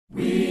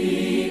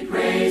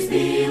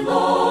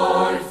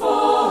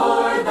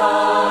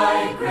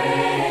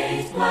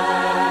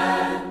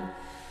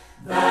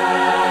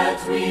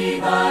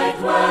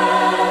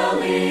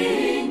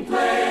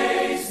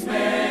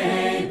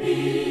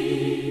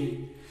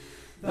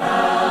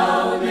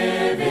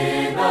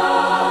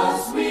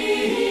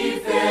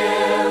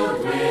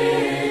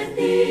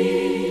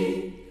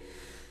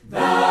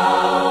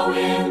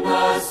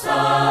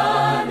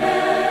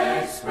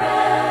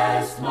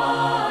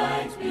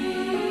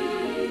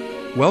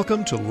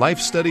Welcome to Life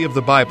Study of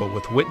the Bible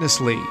with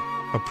Witness Lee,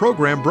 a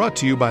program brought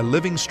to you by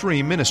Living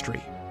Stream Ministry.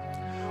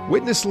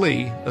 Witness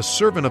Lee, a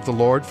servant of the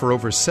Lord for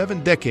over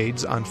 7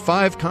 decades on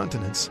 5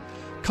 continents,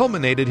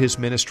 culminated his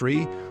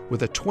ministry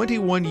with a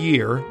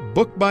 21-year,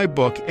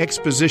 book-by-book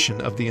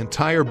exposition of the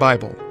entire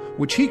Bible,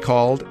 which he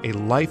called a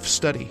life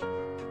study.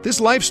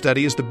 This life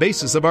study is the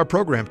basis of our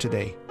program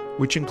today,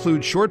 which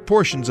includes short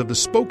portions of the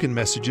spoken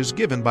messages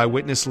given by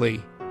Witness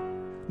Lee.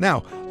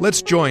 Now,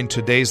 let's join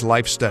today's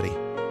life study.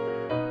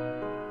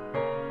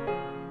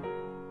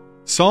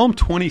 Psalm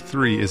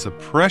 23 is a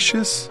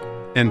precious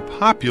and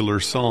popular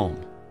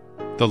psalm.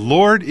 The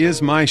Lord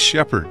is my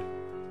shepherd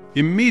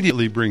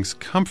immediately brings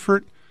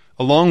comfort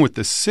along with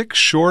the 6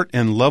 short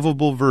and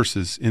lovable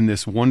verses in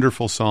this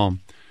wonderful psalm.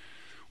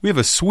 We have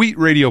a sweet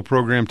radio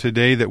program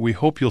today that we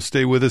hope you'll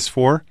stay with us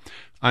for.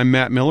 I'm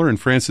Matt Miller, and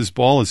Francis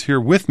Ball is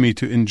here with me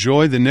to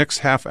enjoy the next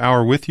half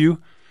hour with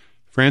you.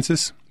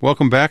 Francis,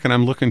 welcome back, and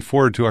I'm looking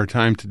forward to our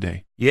time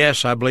today.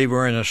 Yes, I believe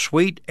we're in a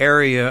sweet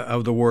area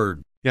of the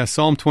Word. Yeah,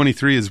 Psalm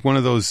 23 is one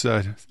of those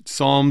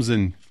psalms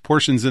and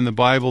portions in the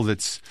Bible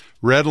that's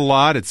read a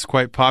lot. It's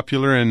quite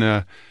popular, and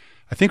I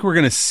think we're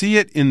going to see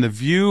it in the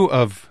view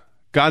of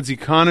God's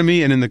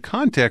economy and in the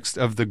context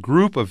of the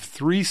group of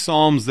 3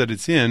 psalms that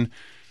it's in,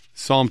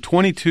 Psalm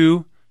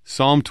 22,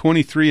 Psalm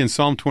 23, and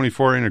Psalm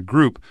 24 in a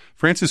group.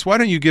 Francis, why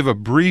don't you give a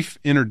brief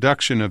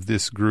introduction of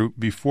this group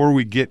before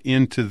we get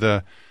into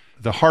the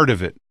heart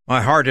of it?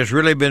 My heart has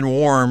really been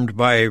warmed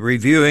by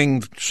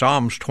reviewing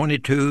Psalms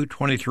 22,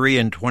 23,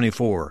 and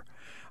 24.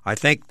 I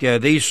think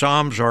these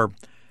Psalms are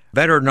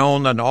better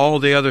known than all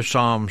the other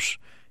Psalms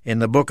in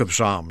the book of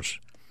Psalms.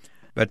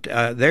 But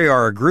they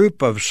are a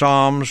group of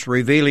Psalms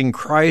revealing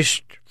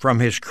Christ from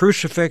his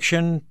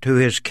crucifixion to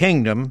his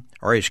kingdom,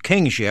 or his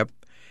kingship,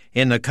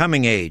 in the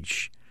coming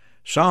age.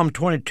 Psalm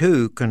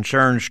 22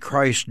 concerns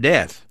Christ's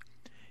death,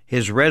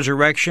 his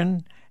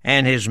resurrection,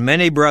 and his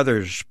many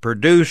brothers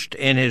produced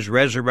in his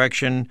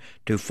resurrection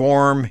to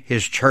form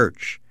his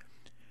church.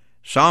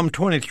 Psalm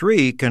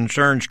 23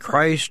 concerns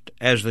Christ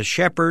as the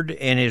shepherd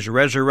in his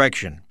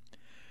resurrection.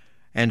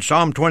 And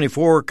Psalm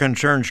 24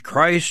 concerns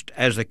Christ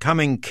as the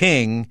coming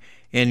king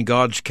in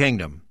God's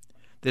kingdom.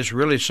 This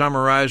really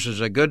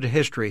summarizes a good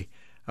history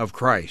of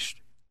Christ.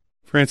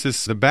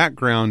 Francis, the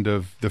background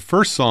of the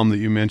first psalm that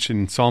you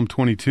mentioned, Psalm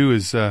 22,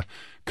 is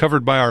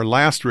covered by our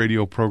last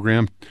radio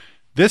program.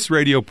 This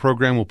radio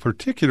program will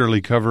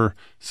particularly cover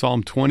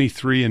Psalm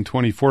 23 and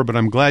 24, but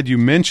I'm glad you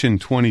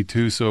mentioned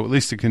 22, so at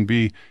least it can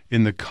be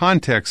in the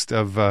context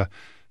of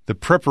the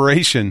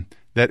preparation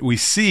that we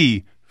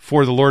see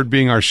for the Lord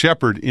being our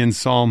shepherd in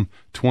Psalm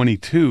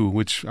 22,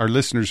 which our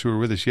listeners who were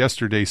with us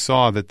yesterday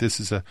saw that this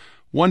is a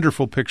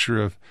wonderful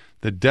picture of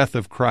the death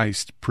of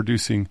Christ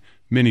producing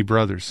many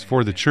brothers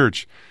for the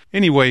church.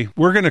 Anyway,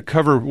 we're going to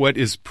cover what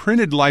is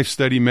printed life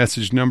study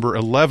message number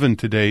 11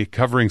 today,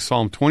 covering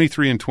Psalm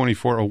 23 and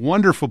 24, a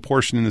wonderful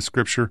portion in the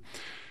Scripture.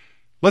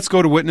 Let's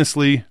go to Witness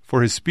Lee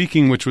for his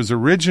speaking, which was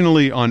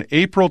originally on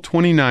April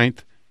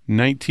 29th,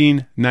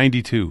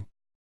 1992.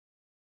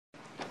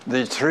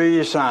 The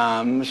 3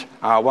 Psalms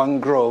are one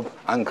group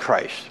on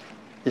Christ.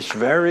 It's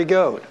very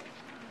good.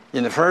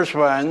 In the first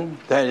one,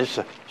 that is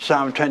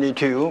Psalm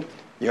 22,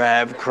 you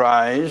have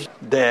Christ,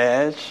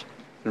 death,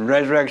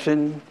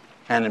 resurrection,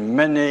 and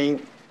many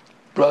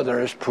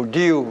brothers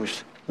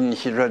produced in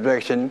his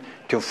resurrection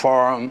to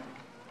form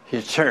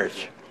his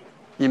church.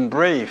 In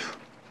brief,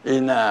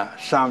 in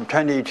Psalm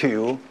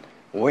 22,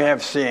 we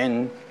have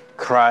seen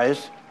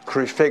Christ's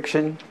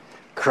crucifixion,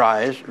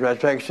 Christ's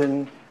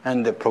resurrection,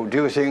 and the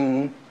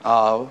producing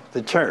of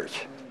the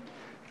church.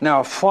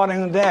 Now,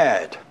 following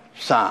that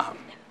psalm,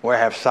 we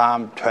have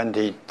Psalm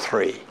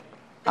 23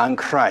 on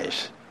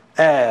Christ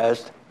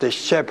as the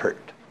shepherd.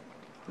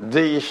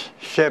 This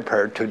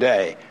shepherd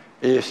today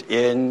is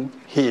in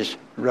his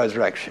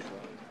resurrection.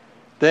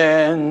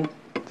 Then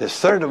the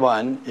third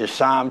one is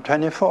Psalm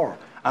 24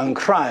 on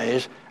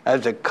Christ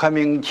as the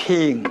coming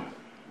king.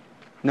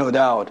 No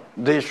doubt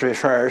this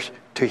refers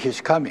to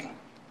his coming.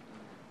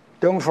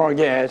 Don't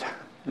forget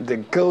the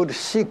good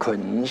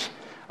sequence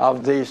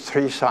of these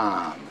 3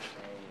 Psalms.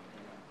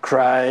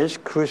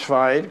 Christ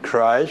crucified,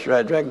 Christ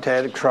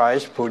resurrected,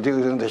 Christ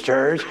producing the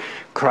church,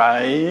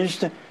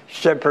 Christ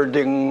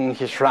shepherding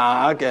his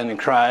flock, and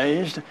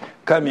Christ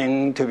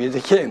coming to be the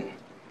king.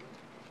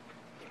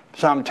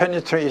 Psalm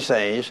 23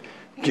 says,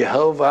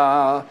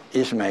 Jehovah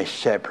is my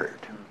shepherd.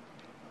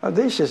 Well,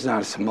 this is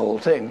not a small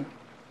thing.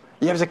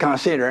 You have to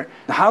consider,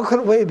 how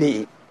could we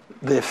be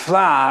the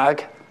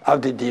flock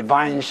of the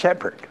divine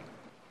shepherd?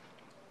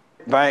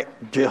 By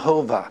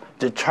Jehovah,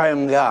 the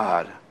triune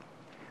God,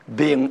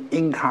 being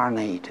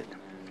incarnated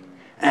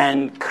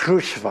and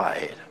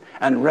crucified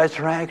and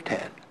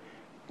resurrected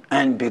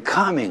and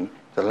becoming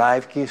the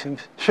life-giving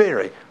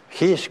Spirit.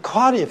 He is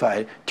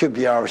qualified to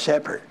be our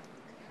shepherd.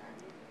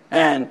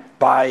 And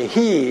by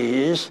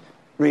his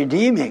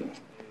redeeming,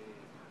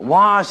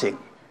 washing,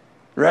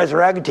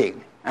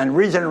 resurrecting, and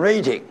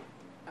regenerating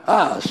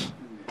us,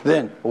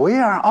 then we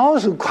are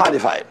also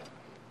qualified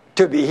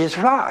to be his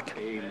flock.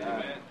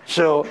 Amen.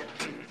 So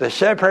The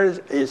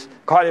shepherd is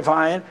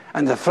qualified,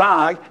 and the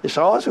flock is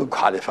also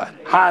qualified.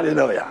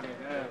 Hallelujah.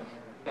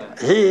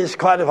 He is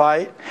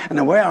qualified,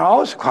 and we are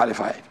also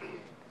qualified.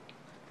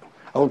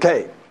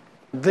 Okay,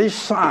 this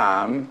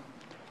psalm,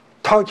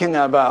 talking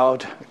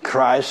about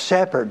Christ's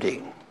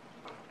shepherding,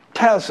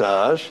 tells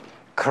us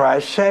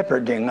Christ's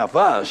shepherding of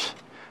us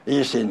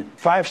is in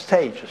 5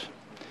 stages.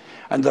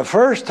 And the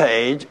first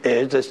stage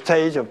is the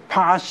stage of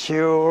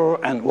pasture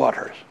and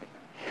waters.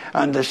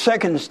 And the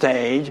second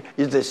stage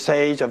is the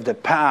stage of the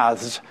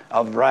paths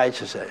of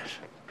righteousness.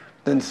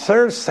 Then the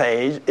third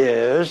stage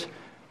is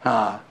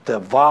the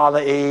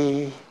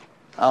valley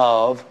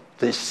of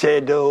the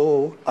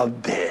shadow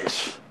of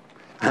death.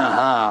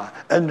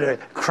 Under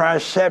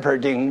Christ's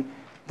shepherding,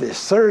 the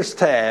third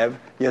step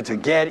is to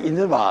get in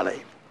the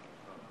valley.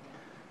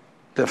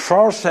 The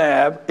fourth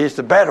step is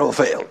the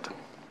battlefield,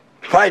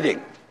 fighting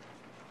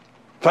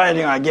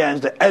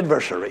against the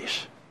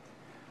adversaries.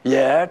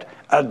 Yet,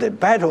 at the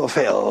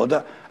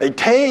battlefield, a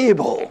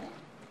table,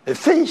 a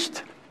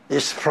feast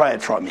is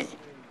spread for me.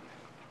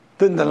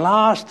 Then the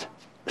last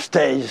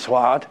stage is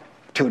what?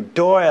 To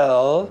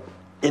dwell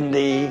in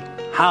the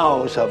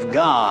house of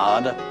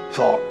God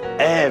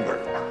forever,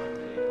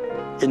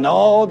 in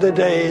all the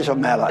days of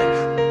my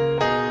life.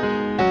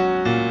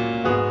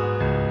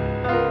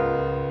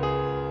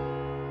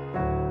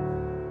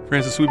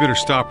 Francis, we better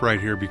stop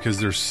right here because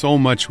there's so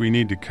much we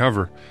need to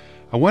cover.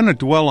 I want to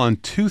dwell on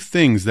 2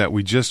 things that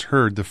we just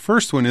heard. The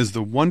first one is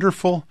the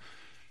wonderful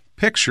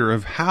picture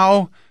of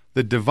how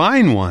the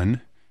Divine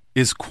One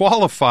is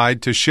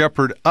qualified to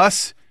shepherd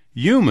us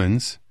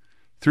humans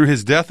through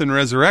his death and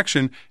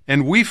resurrection,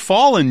 and we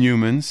fallen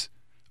humans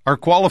are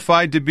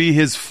qualified to be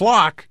his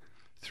flock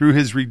through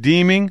his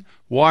redeeming,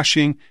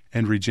 washing,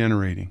 and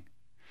regenerating.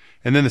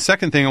 And then the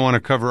second thing I want to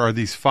cover are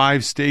these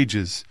 5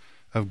 stages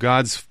of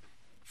God's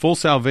full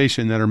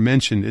salvation that are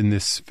mentioned in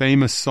this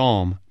famous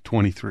Psalm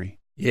 23.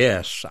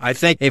 Yes, I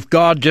think if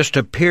God just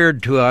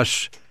appeared to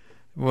us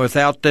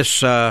without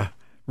this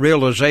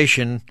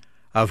realization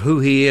of who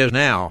he is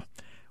now,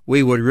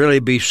 we would really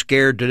be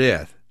scared to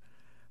death.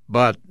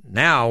 But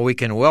now we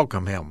can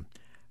welcome him.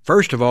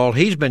 First of all,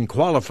 he's been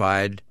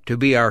qualified to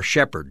be our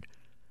shepherd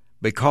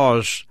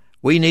because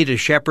we need a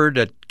shepherd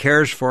that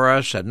cares for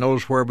us, that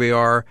knows where we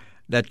are,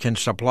 that can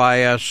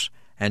supply us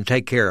and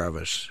take care of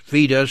us,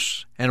 feed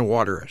us and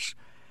water us.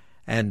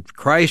 And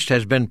Christ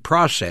has been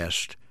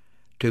processed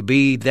to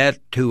be that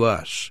to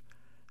us.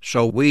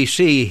 So we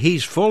see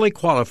he's fully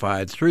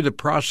qualified through the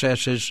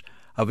processes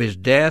of his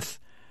death,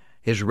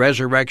 his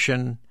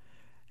resurrection,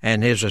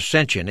 and his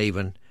ascension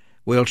even.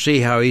 We'll see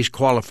how he's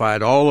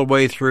qualified all the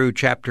way through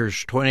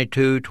chapters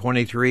 22,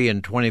 23,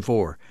 and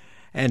 24.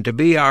 And to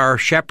be our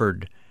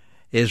shepherd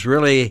is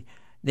really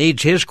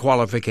needs his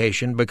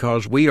qualification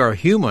because we are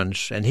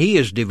humans and he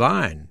is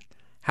divine.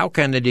 How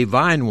can the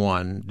divine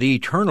one, the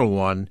eternal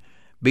one,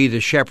 be the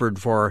shepherd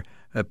for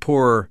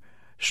poor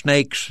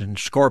snakes and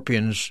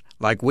scorpions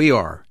like we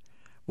are?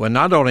 Well,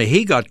 not only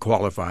he got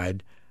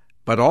qualified,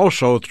 but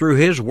also through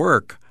his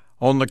work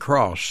on the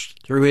cross,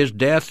 through his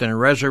death and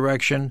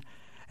resurrection,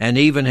 and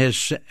even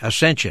his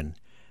ascension,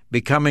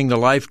 becoming the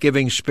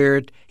life-giving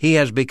Spirit, he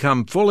has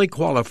become fully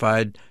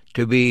qualified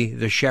to be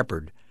the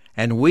shepherd.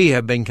 And we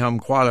have become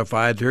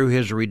qualified through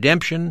his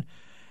redemption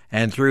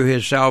and through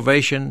his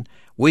salvation.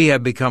 We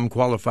have become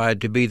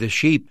qualified to be the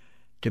sheep,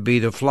 to be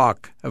the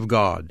flock of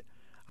God,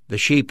 the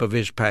sheep of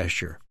his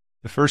pasture.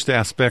 The first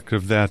aspect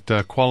of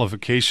that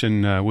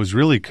qualification was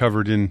really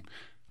covered in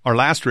our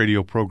last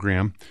radio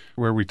program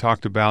where we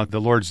talked about the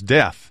Lord's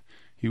death.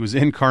 He was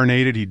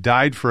incarnated, he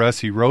died for us,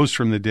 he rose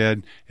from the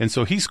dead, and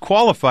so he's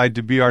qualified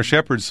to be our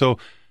shepherd. So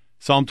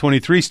Psalm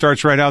 23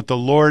 starts right out, the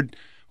Lord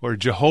or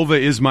Jehovah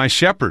is my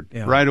shepherd.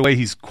 Yeah. Right away,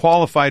 he's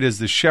qualified as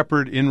the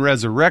shepherd in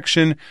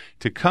resurrection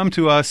to come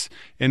to us,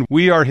 and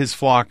we are his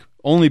flock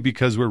only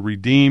because we're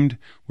redeemed,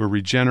 we're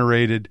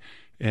regenerated,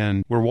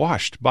 and we're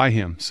washed by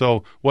him.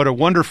 So what a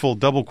wonderful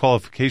double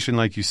qualification,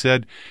 like you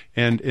said.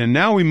 And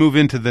now we move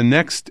into the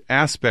next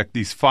aspect,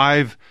 these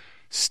 5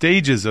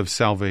 stages of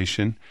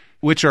salvation,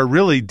 which are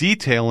really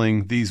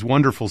detailing these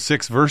wonderful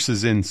 6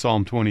 verses in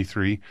Psalm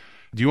 23.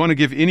 Do you want to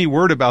give any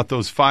word about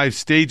those 5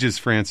 stages,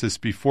 Francis,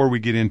 before we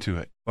get into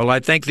it? Well, I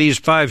think these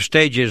 5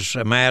 stages,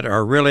 Matt,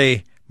 are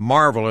really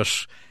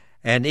marvelous.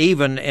 And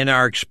even in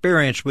our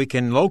experience, we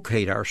can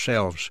locate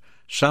ourselves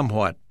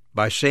somewhat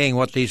by seeing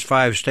what these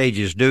 5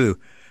 stages do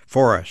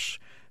for us.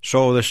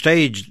 So the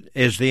stage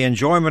is the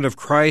enjoyment of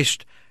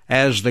Christ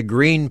as the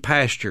green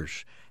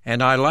pastures.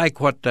 And I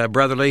like what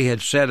Brother Lee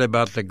had said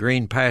about the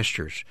green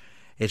pastures.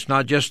 It's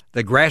not just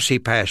the grassy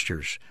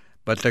pastures,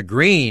 but the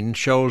green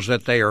shows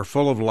that they are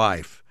full of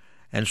life.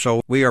 And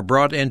so we are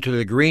brought into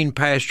the green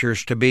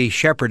pastures to be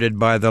shepherded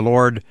by the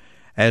Lord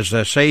as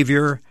the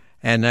Savior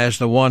and as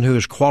the one who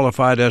has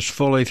qualified us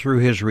fully through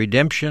his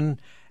redemption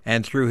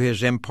and through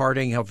his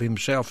imparting of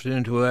himself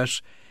into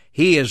us.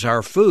 He is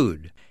our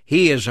food.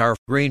 He is our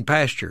green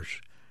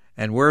pastures,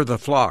 and we're the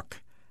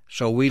flock.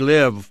 So we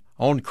live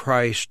on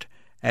Christ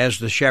as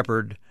the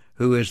shepherd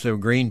who is the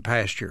green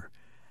pasture.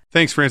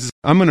 Thanks, Francis.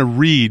 I'm going to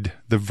read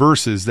the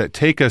verses that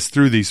take us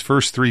through these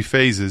first three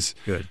phases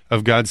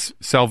of God's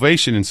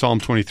salvation in Psalm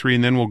 23,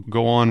 and then we'll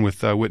go on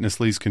with Witness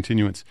Lee's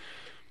continuance.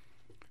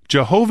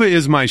 Jehovah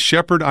is my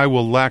shepherd, I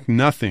will lack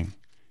nothing.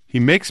 He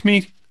makes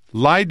me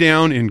lie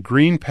down in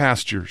green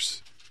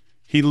pastures.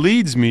 He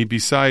leads me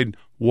beside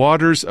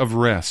waters of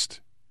rest.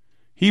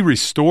 He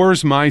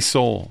restores my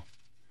soul.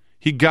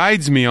 He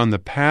guides me on the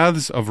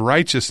paths of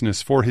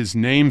righteousness for his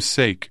name's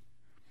sake.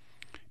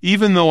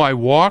 Even though I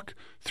walk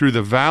through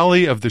the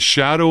valley of the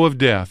shadow of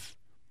death,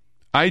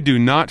 I do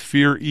not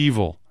fear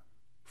evil,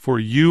 for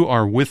you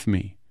are with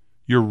me.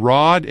 Your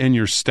rod and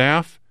your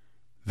staff,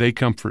 they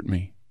comfort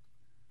me.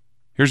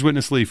 Here's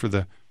Witness Lee for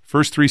the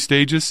first three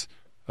stages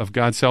of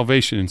God's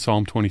salvation in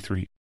Psalm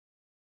 23.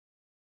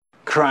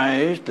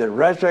 Christ, the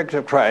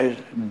resurrected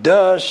Christ,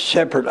 does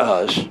shepherd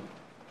us.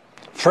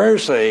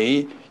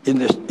 Firstly, in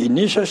this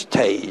initial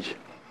stage,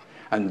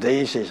 and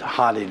this is,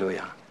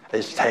 hallelujah,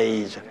 a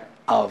stage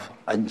of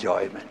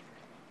enjoyment.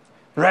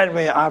 Right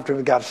away after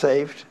we got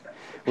saved,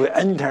 we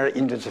enter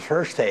into the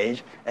first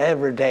stage.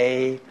 Every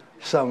day,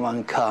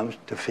 someone comes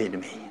to feed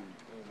me.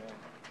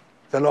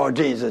 The Lord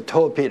Jesus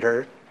told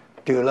Peter,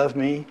 do you love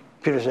me?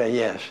 Peter said,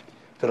 yes.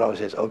 The Lord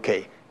says,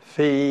 okay,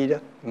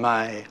 feed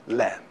my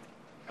lamb,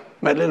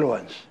 my little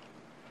ones.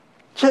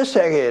 Just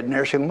like a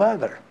nursing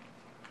mother.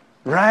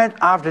 Right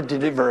after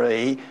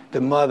delivery,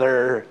 the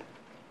mother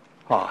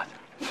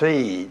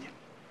feed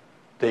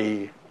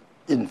the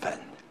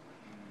infant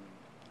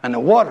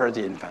and water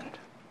the infant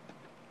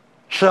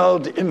so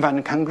the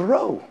infant can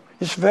grow.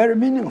 It's very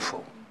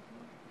meaningful.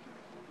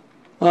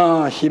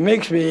 He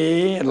makes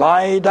me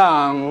lie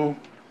down,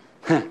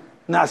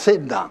 not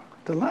sit down,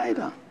 to lie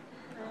down.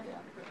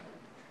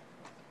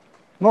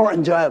 More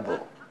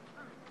enjoyable.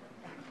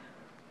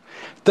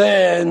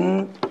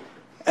 Then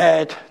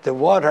at the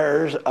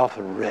waters of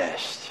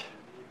rest.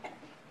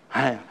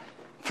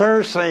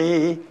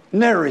 Firstly,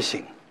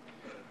 nourishing,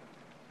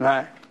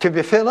 right? To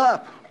be filled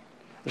up.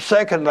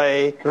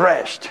 Secondly,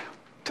 rest.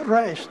 To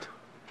rest.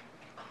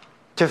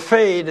 To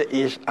feed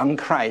is on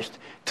Christ.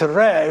 To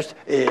rest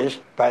is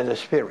by the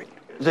Spirit.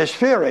 The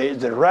Spirit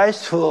is the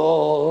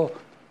restful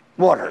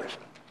waters.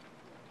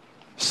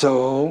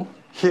 So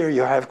here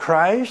you have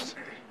Christ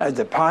as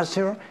the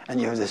pastor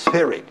and you have the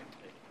Spirit.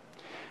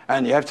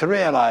 And you have to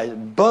realize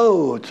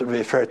both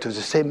refer to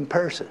the same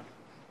person.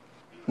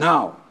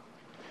 Now,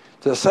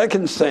 the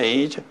second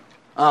stage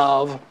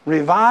of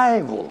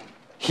revival.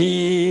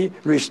 He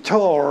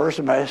restores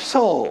my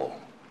soul.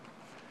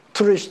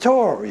 To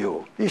restore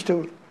you is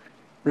to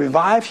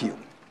revive you,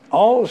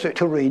 also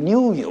to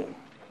renew you.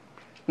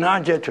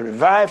 Not just to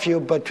revive you,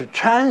 but to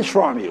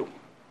transform you.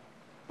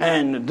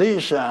 And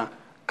this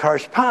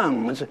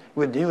corresponds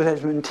with the New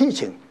Testament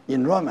teaching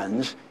in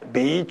Romans.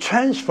 Be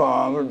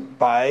transformed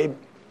by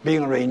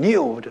being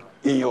renewed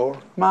in your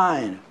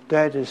mind.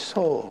 That is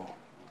soul.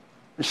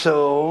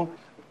 So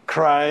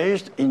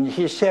Christ, in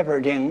his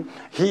shepherding,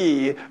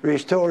 he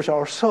restores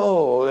our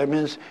soul. That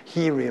means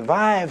he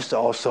revives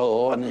our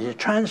soul and he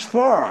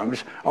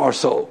transforms our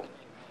soul.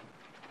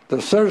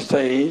 The third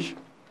stage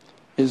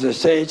is the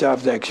stage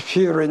of the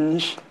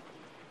experience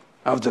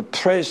of the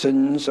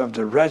presence of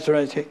the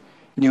resurrected,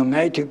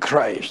 pneumatic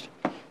Christ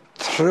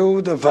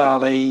through the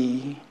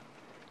valley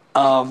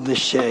of the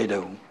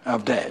shadow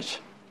of death.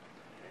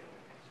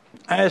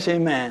 As a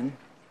man,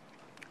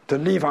 to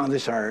live on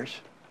this earth,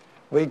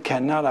 we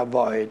cannot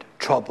avoid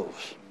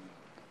troubles.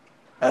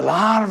 A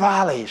lot of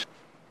valleys.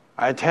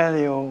 I tell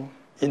you,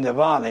 in the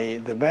valley,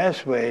 the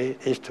best way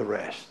is to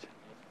rest.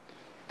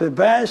 The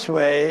best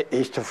way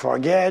is to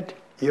forget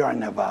you are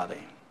in the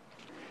valley,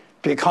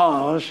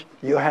 because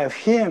you have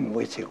him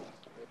with you.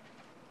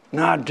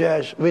 Not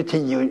just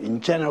within you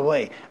in general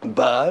way,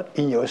 but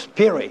in your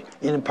spirit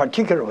in a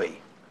particular way.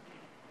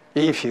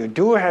 If you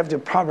do have the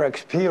proper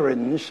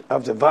experience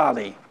of the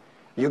valley,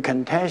 you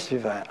can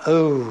testify,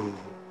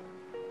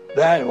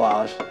 that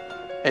was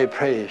a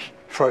place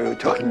for you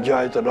to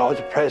enjoy the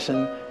Lord's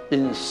presence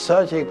in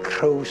such a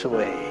close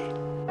way.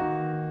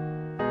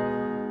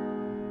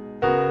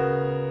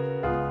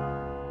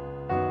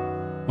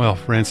 Well,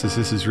 Francis,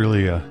 this is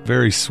really a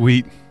very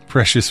sweet,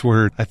 precious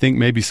word. I think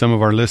maybe some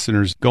of our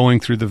listeners going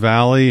through the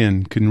valley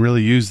and can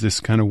really use this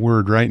kind of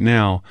word right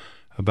now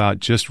about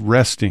just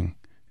resting,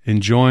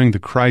 enjoying the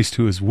Christ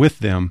who is with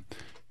them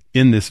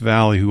in this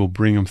valley, who will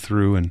bring them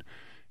through, and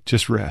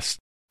just rest.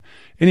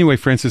 Anyway,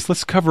 Francis,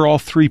 let's cover all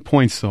 3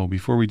 points, though,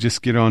 before we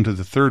just get on to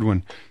the third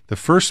one. The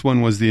first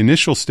one was the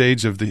initial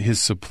stage of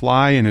his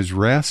supply and his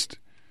rest.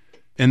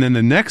 And then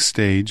the next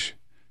stage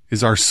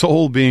is our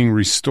soul being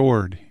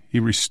restored.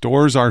 He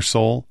restores our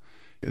soul.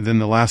 And then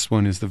the last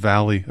one is the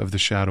valley of the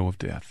shadow of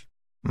death.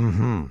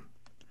 Mm-hmm.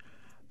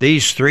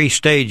 These 3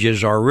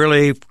 stages are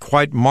really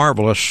quite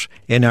marvelous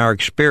in our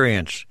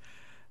experience.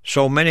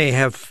 So many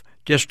have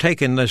just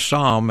taken this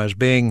psalm as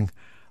being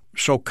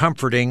so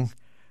comforting,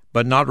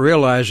 but not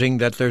realizing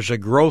that there's a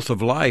growth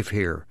of life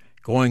here,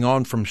 going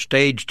on from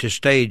stage to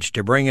stage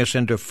to bring us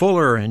into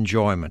fuller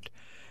enjoyment,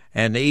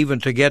 and even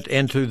to get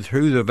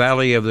through the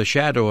valley of the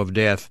shadow of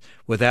death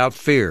without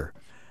fear.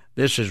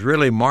 This is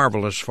really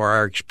marvelous for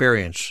our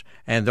experience,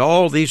 and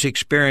all these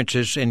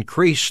experiences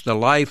increase the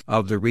life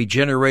of the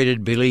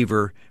regenerated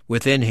believer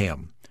within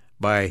him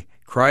by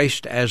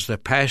Christ as the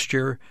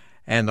pasture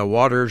and the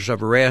waters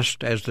of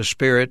rest as the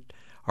Spirit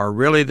are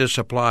really the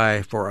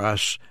supply for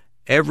us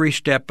every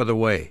step of the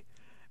way.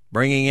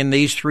 Bringing in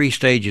these three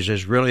stages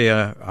is really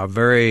a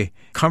very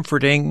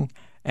comforting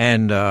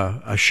and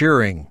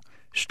assuring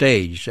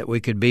stage that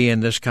we could be in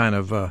this kind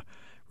of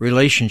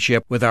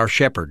relationship with our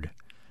shepherd.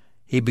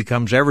 He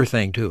becomes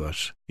everything to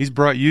us. He's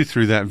brought you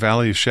through that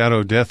valley of shadow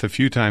of death a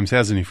few times,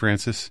 hasn't he,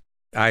 Francis?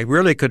 I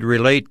really could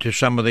relate to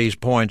some of these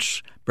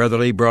points Brother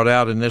Lee brought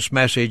out in this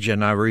message,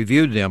 and I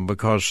reviewed them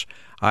because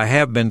I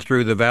have been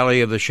through the valley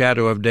of the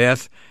shadow of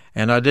death,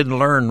 and I didn't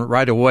learn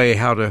right away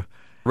how to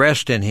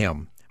rest in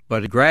him.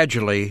 But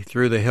gradually,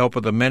 through the help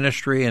of the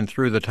ministry and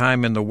through the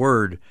time in the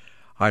Word,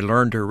 I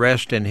learned to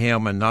rest in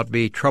him and not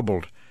be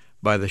troubled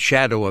by the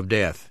shadow of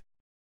death.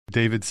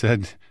 David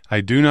said, I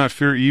do not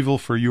fear evil,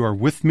 for you are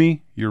with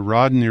me. Your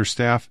rod and your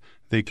staff,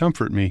 they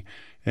comfort me.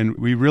 And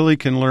we really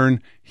can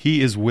learn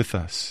he is with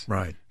us.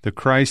 Right. The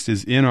Christ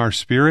is in our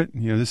spirit.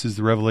 This is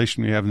the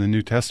revelation we have in the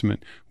New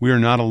Testament. We are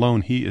not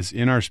alone. He is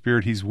in our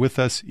spirit. He's with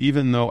us,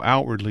 even though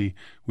outwardly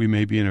we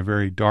may be in a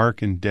very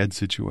dark and dead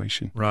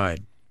situation.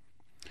 Right.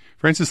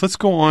 Francis, let's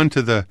go on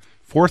to the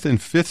fourth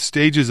and fifth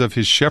stages of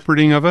his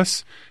shepherding of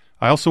us.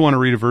 I also want to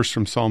read a verse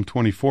from Psalm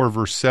 24,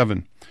 verse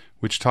 7,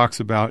 which talks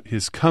about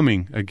his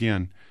coming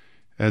again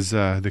as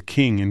the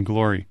King in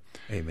glory.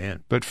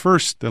 Amen. But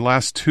first, the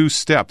last two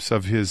steps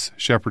of his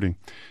shepherding.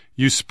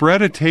 You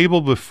spread a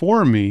table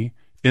before me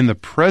in the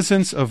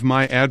presence of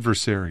my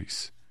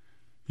adversaries.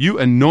 You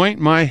anoint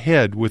my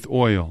head with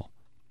oil.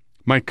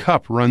 My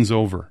cup runs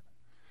over.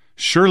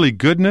 Surely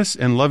goodness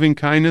and loving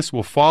kindness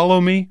will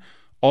follow me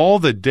all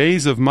the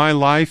days of my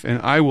life,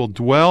 and I will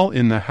dwell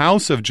in the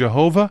house of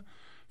Jehovah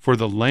for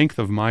the length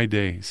of my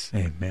days.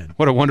 Amen.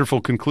 What a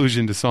wonderful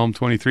conclusion to Psalm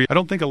 23. I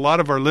don't think a lot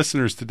of our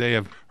listeners today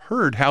have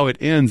heard how it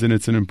ends, and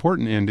it's an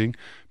important ending.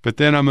 But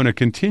then I'm going to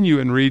continue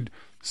and read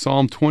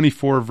Psalm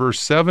 24, verse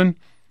 7.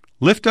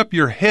 Lift up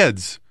your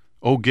heads,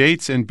 O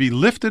gates, and be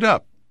lifted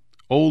up,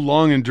 O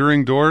long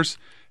enduring doors,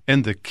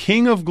 and the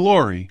King of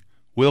glory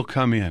will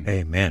come in.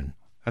 Amen.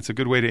 That's a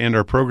good way to end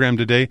our program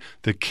today.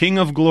 The King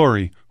of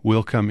glory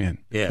will come in.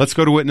 Yes. Let's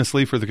go to Witness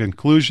Lee for the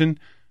conclusion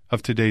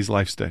of today's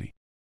life study.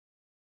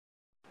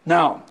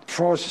 Now,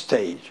 fourth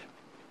stage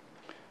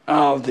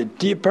of the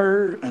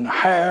deeper and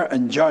higher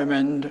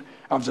enjoyment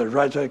of the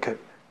resurrected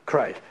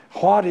Christ.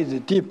 What is the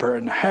deeper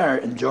and higher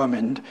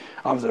enjoyment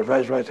of the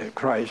resurrected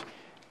Christ?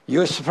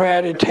 You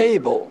spread a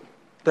table,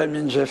 that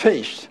means a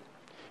feast,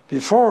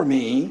 before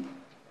me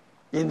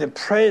in the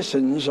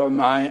presence of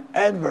my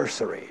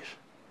adversaries.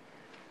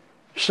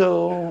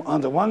 So,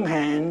 on the one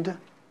hand,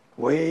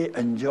 we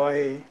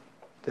enjoy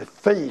the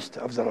feast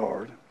of the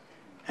Lord,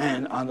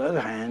 and on the other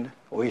hand,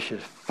 we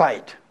should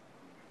fight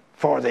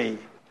for the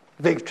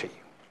victory.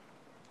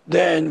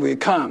 Then we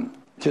come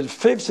to the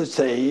fifth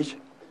stage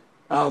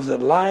of the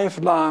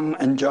lifelong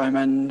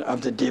enjoyment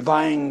of the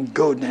divine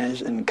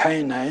goodness and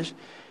kindness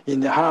in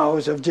the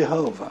house of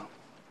Jehovah.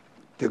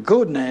 The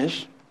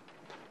goodness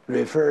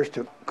refers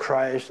to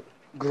Christ's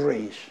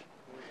grace,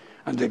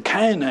 and the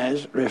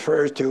kindness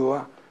refers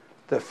to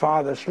the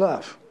Father's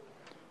love.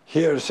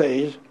 Here it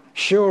says,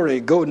 surely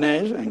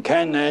goodness and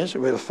kindness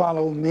will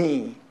follow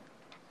me.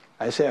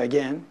 I say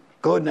again,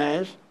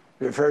 goodness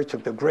refers to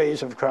the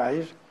grace of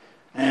Christ,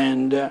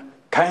 and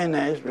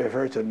kindness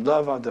refers to the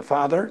love of the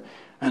Father,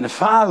 and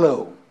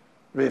follow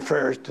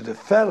refers to the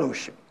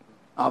fellowship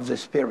of the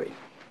Spirit.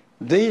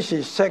 This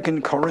is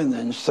 2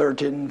 Corinthians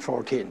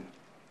 13:14.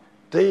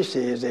 This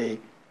is a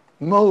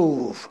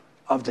move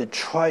of the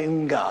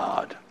triune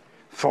God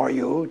for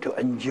you to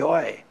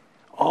enjoy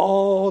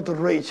all the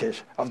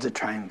riches of the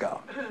triune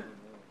God.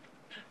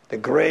 The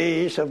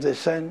grace of the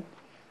Son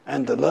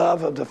and the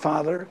love of the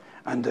Father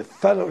and the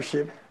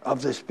fellowship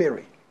of the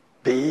Spirit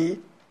be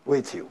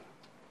with you.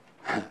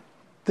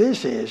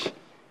 This is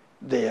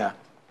the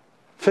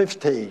fifth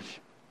stage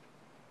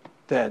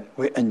that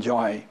we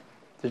enjoy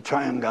the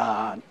triune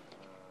God.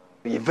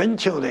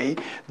 Eventually,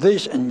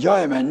 this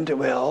enjoyment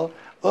will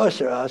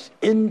usher us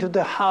into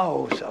the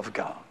house of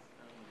God.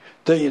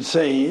 Then it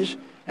says,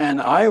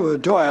 and I will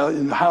dwell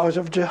in the house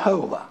of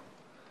Jehovah.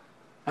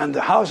 And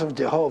the house of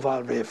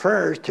Jehovah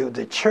refers to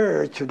the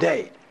church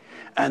today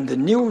and the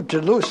New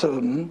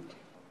Jerusalem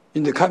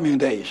in the coming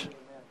days,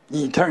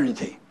 in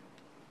eternity,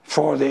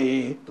 for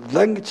the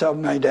length of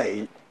my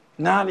days,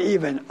 not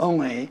even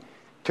only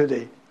to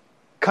the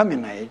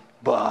coming age,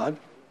 but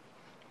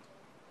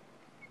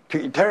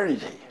to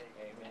eternity.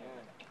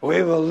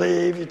 We will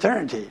live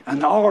eternity,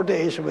 and our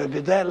days will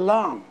be that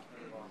long.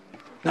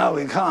 Now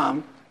we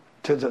come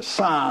to the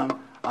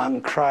psalm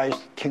on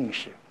Christ's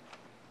kingship.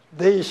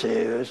 This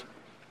is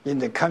in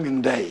the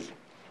coming day.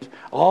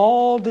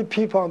 All the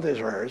people on this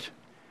earth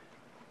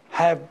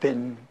have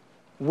been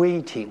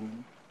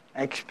waiting,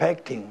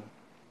 expecting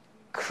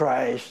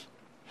Christ's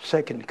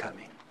second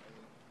coming.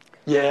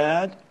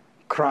 Yet,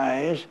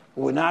 Christ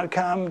will not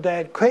come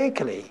that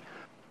quickly.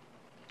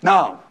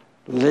 Now,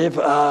 Lift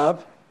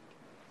up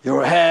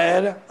your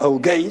head, O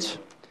gates,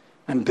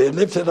 and be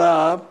lifted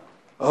up,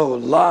 O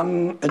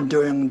long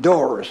enduring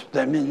doors.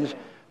 That means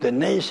the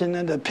nation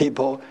and the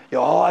people, you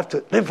all have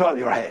to lift up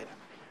your head.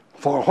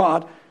 For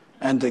what?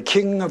 And the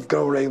King of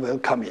glory will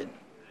come in.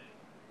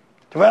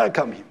 To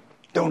welcome him.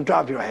 Don't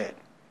drop your head.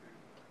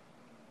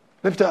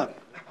 Lift up.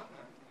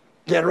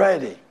 Get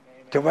ready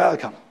to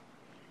welcome.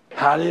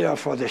 Hallelujah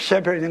for the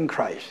shepherding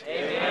Christ.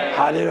 Amen.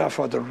 Hallelujah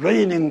for the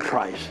reigning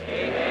Christ.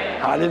 Amen.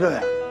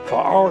 Hallelujah for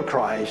our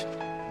Christ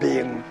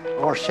being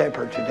our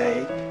shepherd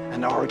today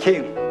and our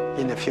King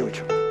in the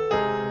future.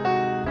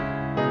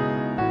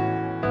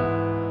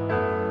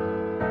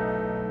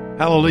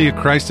 Hallelujah,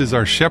 Christ is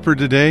our shepherd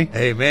today.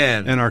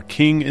 Amen. And our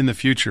King in the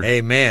future.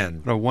 Amen.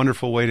 What a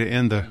wonderful way to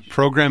end the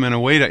program and a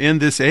way to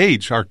end this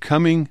age, our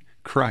coming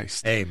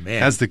Christ.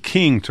 Amen. As the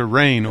King to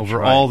reign over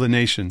right. all the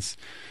nations.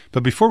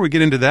 But before we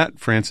get into that,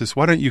 Francis,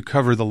 why don't you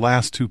cover the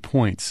last 2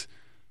 points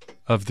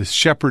of the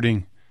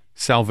shepherding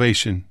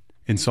salvation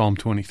in Psalm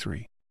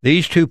 23?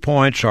 These 2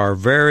 points are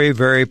very,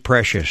 very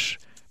precious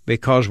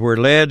because we're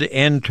led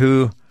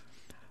into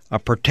a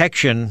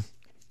protection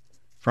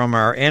from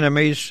our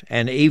enemies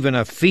and even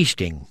a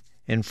feasting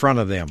in front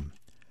of them.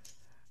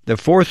 The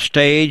 4th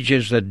stage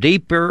is the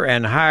deeper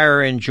and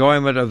higher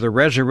enjoyment of the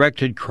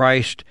resurrected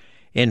Christ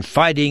in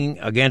fighting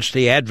against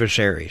the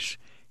adversaries.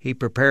 He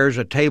prepares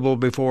a table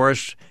before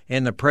us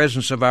in the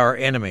presence of our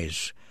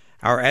enemies.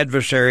 Our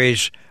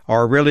adversaries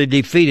are really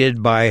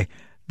defeated by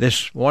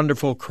this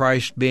wonderful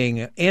Christ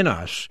being in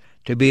us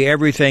to be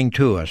everything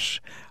to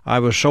us. I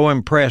was so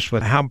impressed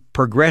with how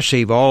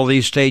progressive all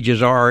these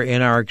stages are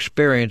in our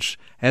experience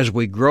as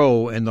we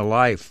grow in the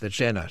life that's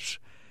in us.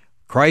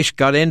 Christ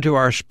got into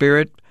our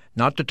spirit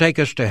not to take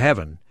us to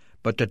heaven,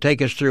 but to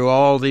take us through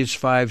all these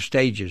 5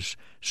 stages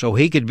so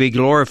he could be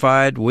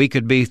glorified, we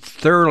could be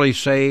thoroughly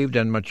saved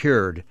and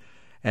matured,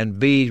 and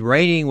be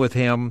reigning with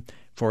him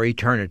for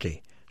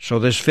eternity. So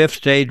this 5th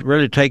stage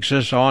really takes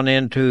us on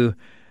into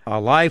a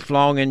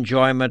lifelong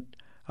enjoyment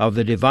of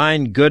the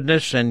divine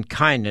goodness and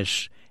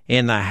kindness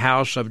in the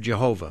house of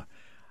Jehovah.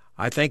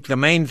 I think the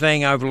main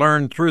thing I've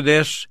learned through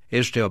this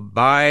is to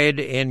abide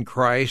in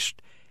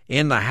Christ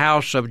in the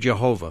house of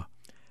Jehovah,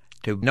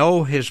 to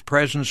know his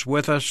presence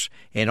with us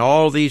in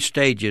all these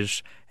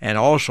stages and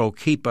also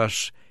keep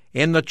us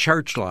in the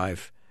church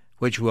life,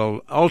 which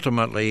will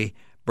ultimately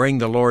bring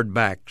the Lord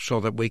back so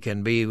that we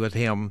can be with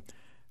him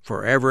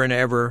forever and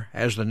ever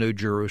as the New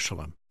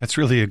Jerusalem. That's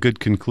really a good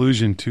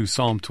conclusion to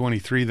Psalm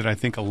 23 that I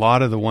think a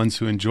lot of the ones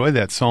who enjoy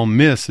that psalm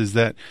miss, is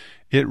that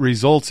it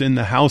results in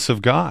the house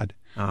of God,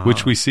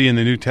 which we see in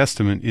the New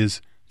Testament is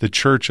the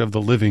church of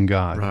the living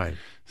God. Right.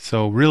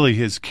 So really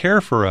his care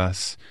for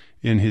us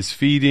in his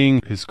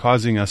feeding, his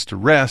causing us to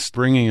rest,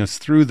 bringing us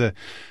through the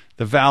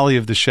valley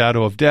of the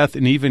shadow of death,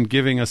 and even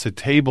giving us a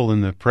table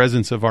in the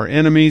presence of our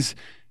enemies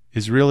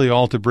is really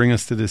all to bring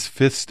us to this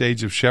 5th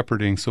stage of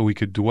shepherding so we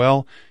could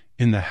dwell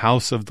in the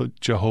house of the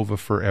Jehovah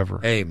forever.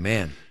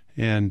 Amen.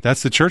 And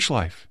that's the church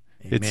life.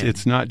 Amen.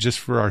 It's not just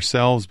for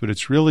ourselves, but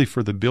it's really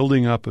for the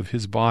building up of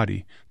his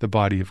body, the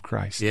body of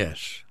Christ.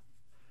 Yes.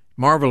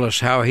 Marvelous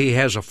how he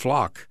has a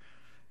flock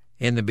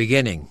in the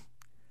beginning.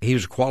 He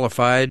was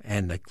qualified,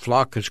 and the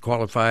flock is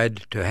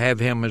qualified to have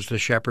him as the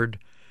shepherd,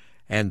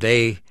 and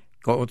they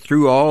go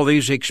through all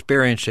these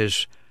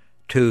experiences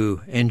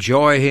to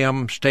enjoy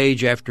him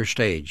stage after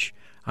stage.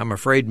 I'm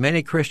afraid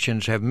many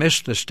Christians have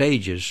missed the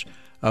stages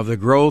of the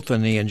growth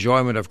and the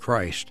enjoyment of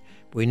Christ.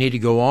 We need to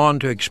go on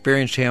to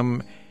experience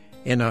him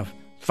in a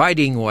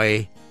fighting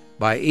way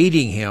by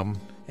eating him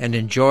and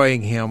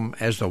enjoying him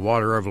as the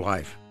water of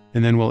life.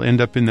 And then we'll end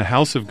up in the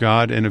house of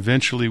God, and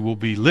eventually we'll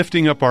be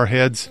lifting up our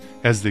heads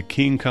as the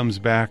King comes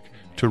back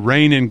to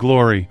reign in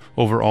glory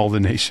over all the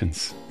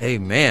nations.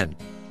 Amen.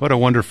 What a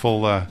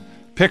wonderful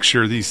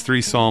picture these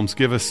 3 Psalms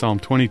give us, Psalm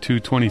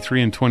 22,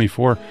 23, and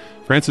 24.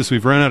 Francis,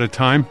 we've run out of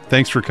time.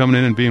 Thanks for coming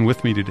in and being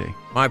with me today.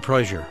 My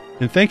pleasure.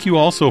 And thank you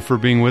also for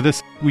being with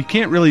us. We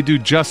can't really do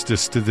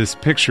justice to this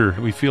picture.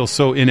 We feel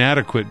so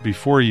inadequate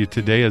before you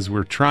today as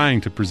we're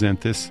trying to present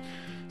this.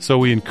 So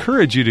we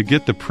encourage you to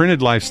get the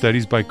printed life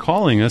studies by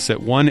calling us at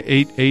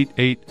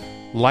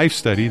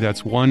 1-888-LIFE-STUDY.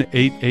 That's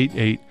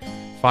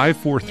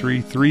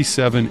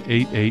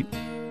 1-888-543-3788.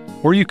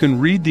 Or you can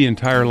read the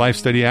entire life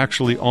study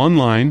actually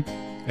online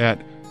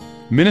at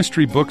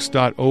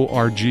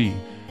ministrybooks.org.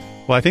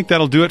 Well, I think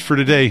that'll do it for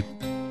today.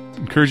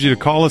 Encourage you to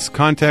call us,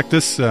 contact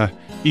us,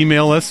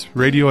 email us,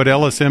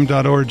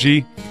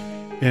 radio@lsm.org,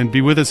 and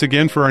be with us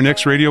again for our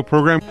next radio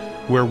program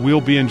where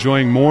we'll be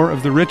enjoying more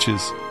of the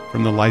riches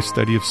from the life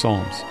study of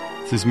Psalms.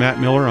 This is Matt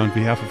Miller on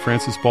behalf of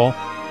Francis Ball.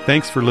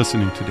 Thanks for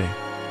listening today.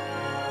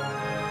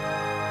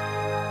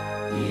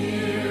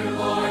 Dear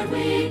Lord,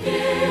 we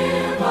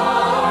give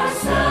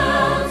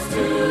ourselves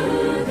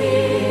to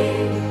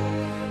Thee.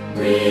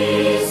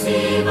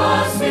 Receive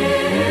us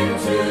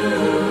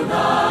into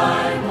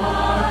Thy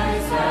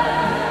wise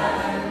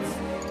hands,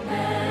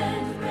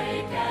 and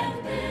break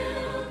and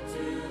build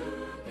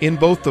to. In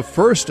both the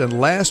first and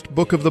last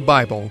book of the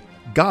Bible,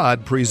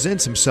 God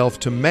presents himself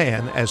to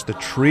man as the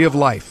tree of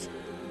life.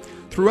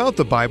 Throughout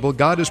the Bible,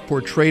 God is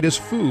portrayed as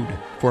food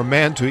for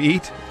man to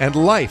eat and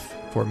life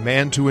for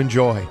man to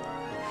enjoy.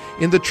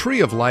 In The Tree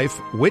of Life,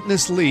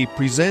 Witness Lee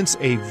presents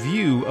a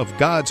view of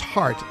God's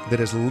heart that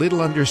is little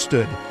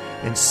understood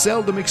and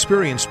seldom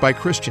experienced by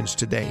Christians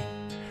today,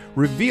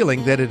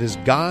 revealing that it is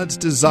God's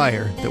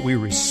desire that we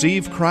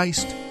receive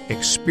Christ,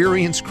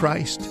 experience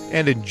Christ,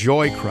 and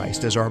enjoy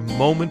Christ as our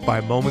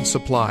moment-by-moment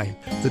supply.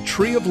 The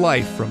Tree of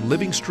Life from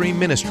Living Stream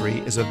Ministry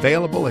is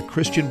available at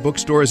Christian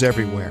bookstores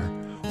everywhere,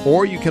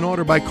 or you can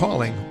order by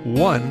calling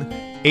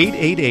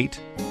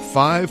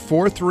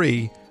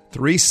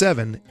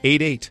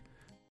 1-888-543-3788.